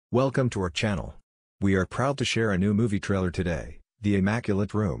Welcome to our channel. We are proud to share a new movie trailer today, The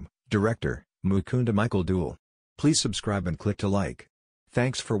Immaculate Room, director, Mukunda Michael Dewil. Please subscribe and click to like.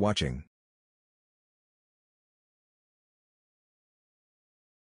 Thanks for watching.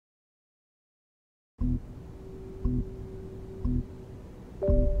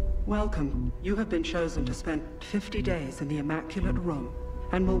 Welcome. You have been chosen to spend 50 days in the Immaculate Room,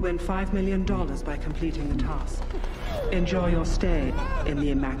 and will win $5 million by completing the task. Enjoy your stay in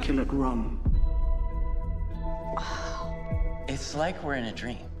the Immaculate Room. It's like we're in a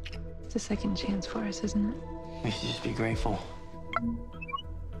dream. It's a second chance for us, isn't it? We should just be grateful.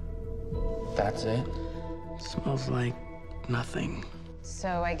 That's it? Smells like nothing.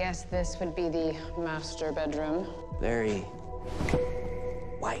 So I guess this would be the master bedroom. Very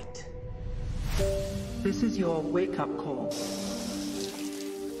white. This is your wake-up call.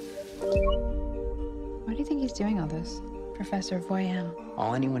 Why do you think he's doing all this? Professor Voyam.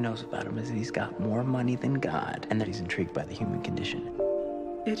 All anyone knows about him is that he's got more money than God, and that he's intrigued by the human condition.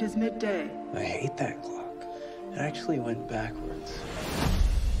 It is midday. I hate that clock. It actually went backwards.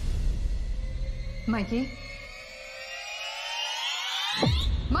 Mikey?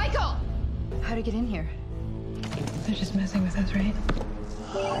 Michael! How'd he get in here? They're just messing with us, right?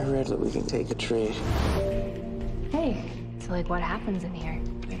 I read that we can take a trade. Hey, so like what happens in here?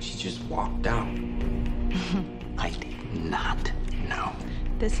 And she just walked out. I did not know.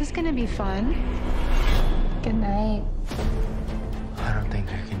 This is gonna be fun. Good night. I don't think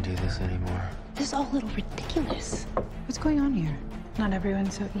I can do this anymore. This is all a little ridiculous. What's going on here? Not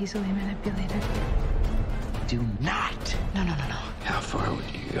everyone's so easily manipulated. Do not. No. How far would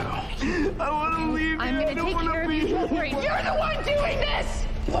you go? I want to leave. I'm gonna take care of you. Don't worry. You're the one doing this!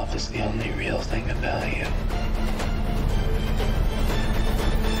 Love is the only real thing about you.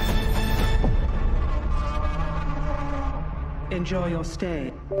 Enjoy your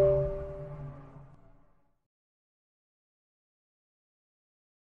stay.